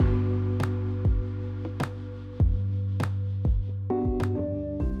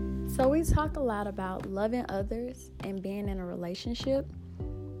We talk a lot about loving others and being in a relationship,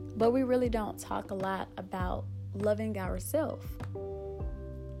 but we really don't talk a lot about loving ourselves.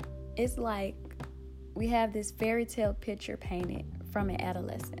 It's like we have this fairy tale picture painted from an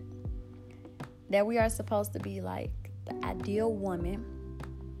adolescent that we are supposed to be like the ideal woman,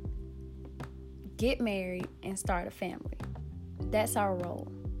 get married, and start a family. That's our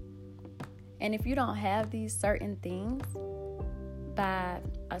role. And if you don't have these certain things by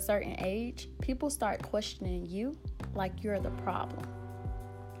a certain age, people start questioning you like you're the problem.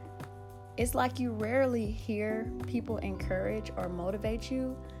 It's like you rarely hear people encourage or motivate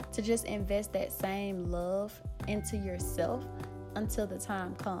you to just invest that same love into yourself until the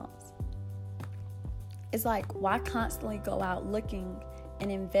time comes. It's like, why constantly go out looking and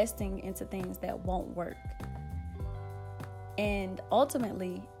investing into things that won't work? And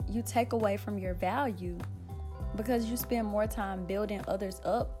ultimately, you take away from your value because you spend more time building others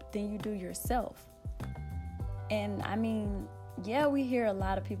up than you do yourself. And I mean, yeah, we hear a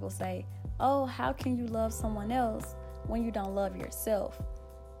lot of people say, oh, how can you love someone else when you don't love yourself?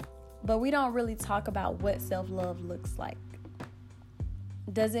 But we don't really talk about what self-love looks like.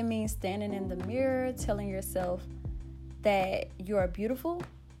 Does it mean standing in the mirror telling yourself that you are beautiful?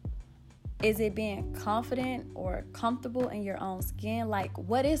 Is it being confident or comfortable in your own skin? Like,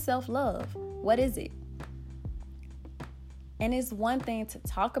 what is self-love? What is it? And it's one thing to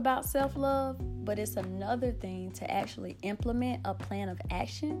talk about self-love, but it's another thing to actually implement a plan of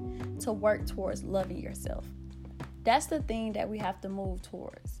action to work towards loving yourself. That's the thing that we have to move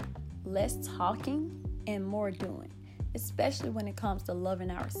towards. Less talking and more doing, especially when it comes to loving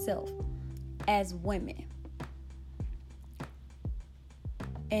ourselves as women.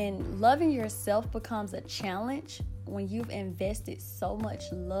 And loving yourself becomes a challenge when you've invested so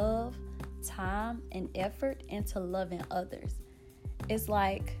much love, time, and effort into loving others. It's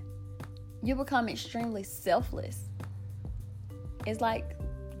like you become extremely selfless. It's like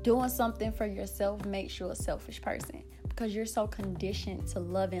doing something for yourself makes you a selfish person because you're so conditioned to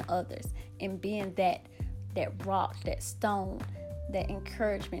loving others and being that rock, that stone, that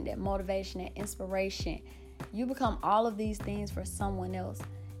encouragement, that motivation, that inspiration. You become all of these things for someone else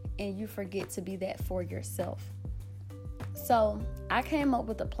and you forget to be that for yourself. So I came up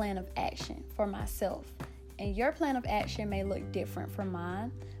with a plan of action for myself, and your plan of action may look different from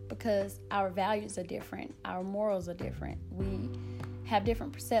mine because our values are different, our morals are different, we have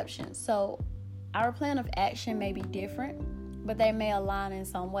different perceptions. So our plan of action may be different, but they may align in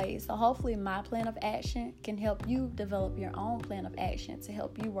some ways. So hopefully my plan of action can help you develop your own plan of action to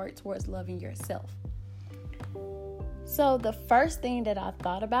help you work towards loving yourself. So the first thing that I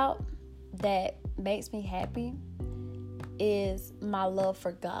thought about that makes me happy is my love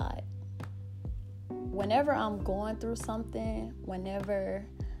for God. Whenever I'm going through something, whenever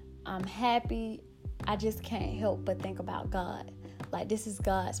I'm happy, I just can't help but think about God. Like, this is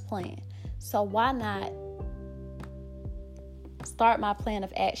God's plan. So why not start my plan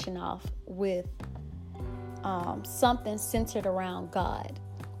of action off with something centered around God?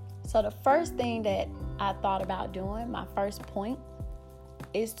 So the first thing that I thought about doing, my first point,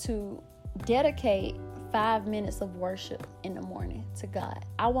 is to dedicate 5 minutes of worship in the morning to God.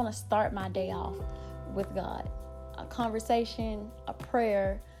 I want to start my day off with God. A conversation, a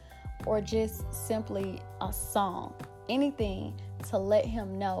prayer, or just simply a song. Anything to let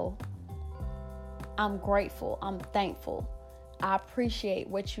Him know I'm grateful, I'm thankful. I appreciate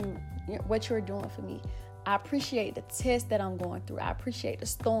what you're doing for me. I appreciate the test that I'm going through. I appreciate the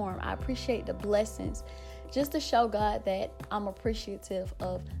storm. I appreciate the blessings. Just to show God that I'm appreciative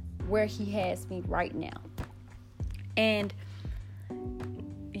of where He has me right now. And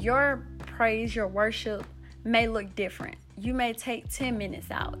your praise, your worship may look different. You may take 10 minutes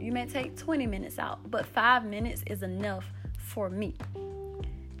out. You may take 20 minutes out. But 5 minutes is enough for me.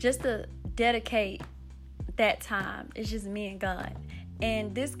 Just to dedicate that time. It's just me and God.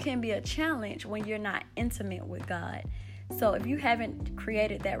 And this can be a challenge when you're not intimate with God. So if you haven't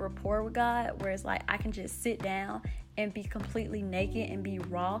created that rapport with God, where it's like I can just sit down and be completely naked and be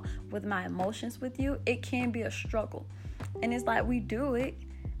raw with my emotions with you, it can be a struggle. And it's like we do it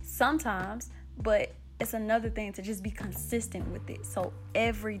sometimes, but it's another thing to just be consistent with it. So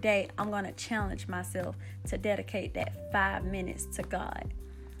every day I'm going to challenge myself to dedicate that 5 minutes to God.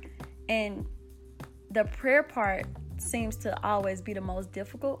 And the prayer part seems to always be the most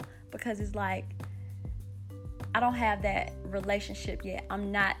difficult because it's like I don't have that relationship yet.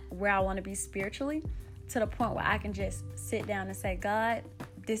 I'm not where I want to be spiritually to the point where I can just sit down and say, God,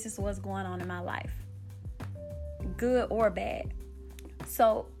 this is what's going on in my life, good or bad.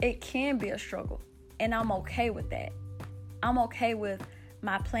 So it can be a struggle, and I'm okay with that. I'm okay with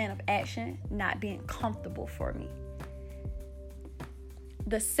my plan of action not being comfortable for me.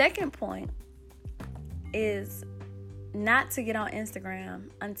 The second point is not to get on Instagram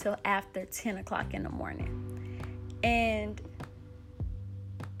until after 10 o'clock in the morning. And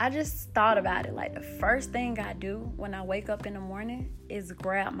I just thought about it. Like, the first thing I do when I wake up in the morning is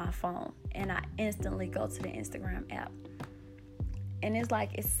grab my phone and I instantly go to the Instagram app. And it's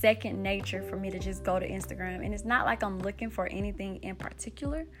like it's second nature for me to just go to Instagram. And it's not like I'm looking for anything in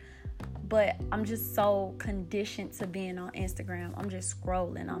particular, but I'm just so conditioned to being on Instagram. I'm just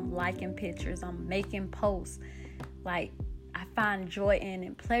scrolling, I'm liking pictures, I'm making posts. Like, I find joy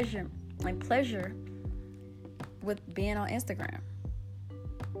and pleasure with being on Instagram.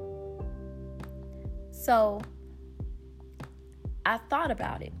 So I thought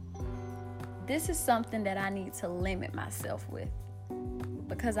about it. This is something that I need to limit myself with,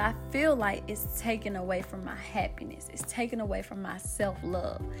 because I feel like it's taken away from my happiness. It's taken away from my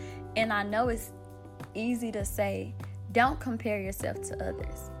self-love. And I know it's easy to say, don't compare yourself to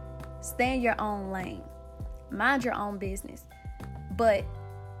others. Stay in your own lane. Mind your own business. But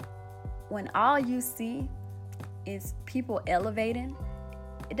when all you see is people elevating,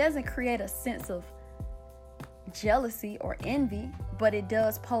 it doesn't create a sense of jealousy or envy, but it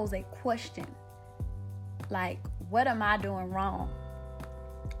does pose a question. Like, what am I doing wrong?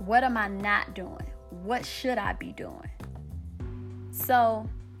 What am I not doing? What should I be doing? So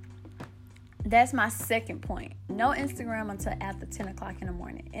that's my second point. No Instagram until after 10 o'clock in the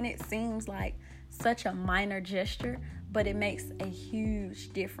morning. And it seems like such a minor gesture, but it makes a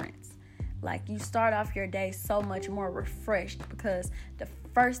huge difference. Like, you start off your day so much more refreshed because the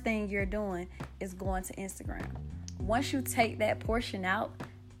first thing you're doing is going to Instagram. Once you take that portion out,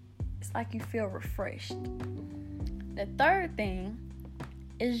 it's like you feel refreshed. The third thing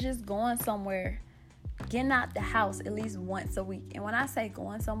is just going somewhere, getting out the house at least once a week. And when I say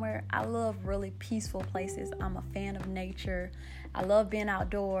going somewhere, I love really peaceful places. I'm a fan of nature. I love being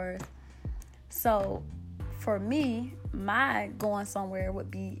outdoors. So for me, my going somewhere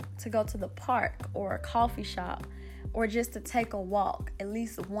would be to go to the park or a coffee shop, or just to take a walk at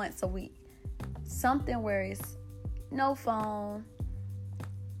least once a week. Something where it's no phone,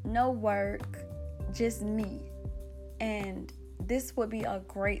 no work, just me. And this would be a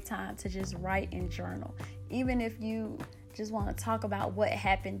great time to just write and journal. Even if you just want to talk about what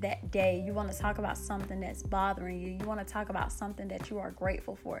happened that day, you want to talk about something that's bothering you, you want to talk about something that you are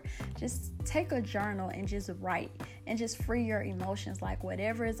grateful for, just take a journal and just write and just free your emotions. Like,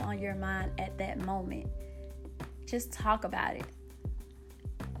 whatever is on your mind at that moment, just talk about it.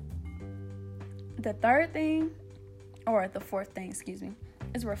 The fourth thing,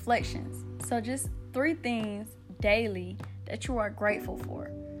 is reflections. So just 3 things daily that you are grateful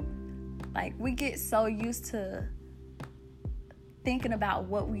for. Like, we get so used to thinking about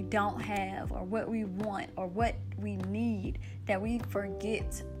what we don't have or what we want or what we need that we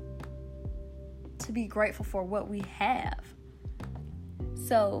forget to be grateful for what we have.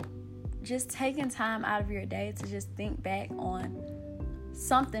 So just taking time out of your day to just think back on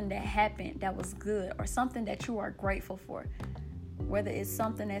something that happened that was good, or something that you are grateful for. Whether it's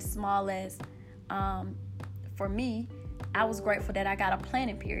something as small as, for me, I was grateful that I got a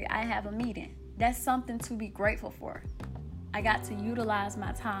planning period. I have a meeting. That's something to be grateful for. I got to utilize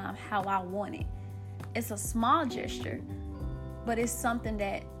my time how I want it. It's a small gesture, but it's something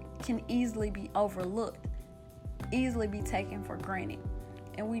that can easily be overlooked, easily be taken for granted.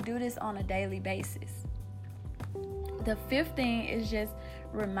 And we do this on a daily basis. The 5th thing is just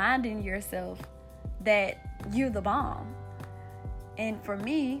reminding yourself that you're the bomb. And for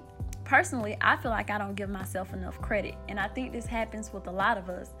me, personally, I feel like I don't give myself enough credit. And I think this happens with a lot of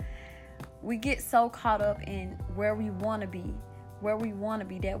us. We get so caught up in where we want to be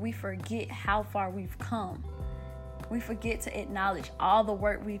that we forget how far we've come. We forget to acknowledge all the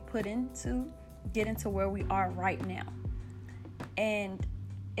work we've put into getting to where we are right now. And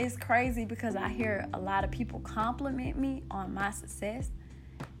it's crazy because I hear a lot of people compliment me on my success,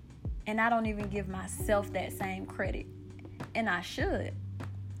 and I don't even give myself that same credit. And I should.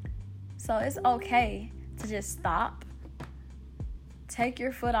 So it's okay to just stop. Take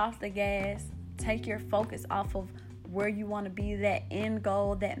your foot off the gas. Take your focus off of where you want to be, that end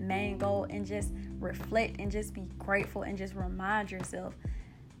goal, that main goal, and just reflect and just be grateful and just remind yourself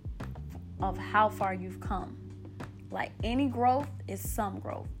of how far you've come. Like, any growth is some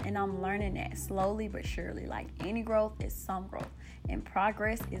growth, and I'm learning that slowly but surely. Like, any growth is some growth, and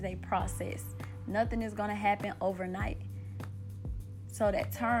progress is a process. Nothing is going to happen overnight. So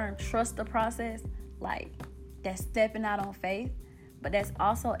that term, trust the process, like, that's stepping out on faith, but that's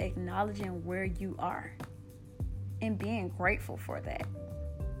also acknowledging where you are. and being grateful for that.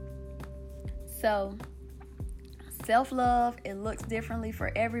 So, self-love, it looks differently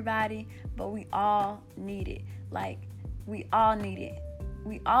for everybody, but we all need it. Like, we all need it.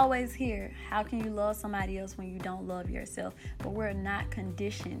 We always hear, how can you love somebody else when you don't love yourself? But we're not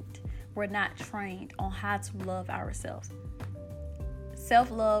conditioned. We're not trained on how to love ourselves.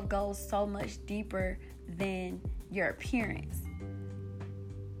 Self-love goes so much deeper than your appearance.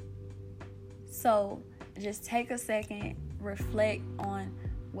 So just take a second, reflect on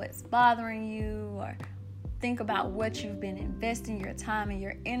what's bothering you, or think about what you've been investing your time and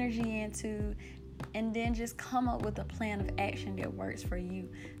your energy into, and then just come up with a plan of action that works for you.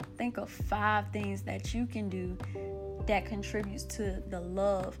 Think of 5 things that you can do that contributes to the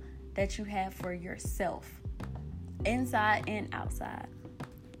love that you have for yourself, inside and outside.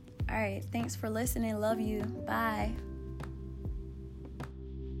 All right, thanks for listening. Love you. Bye.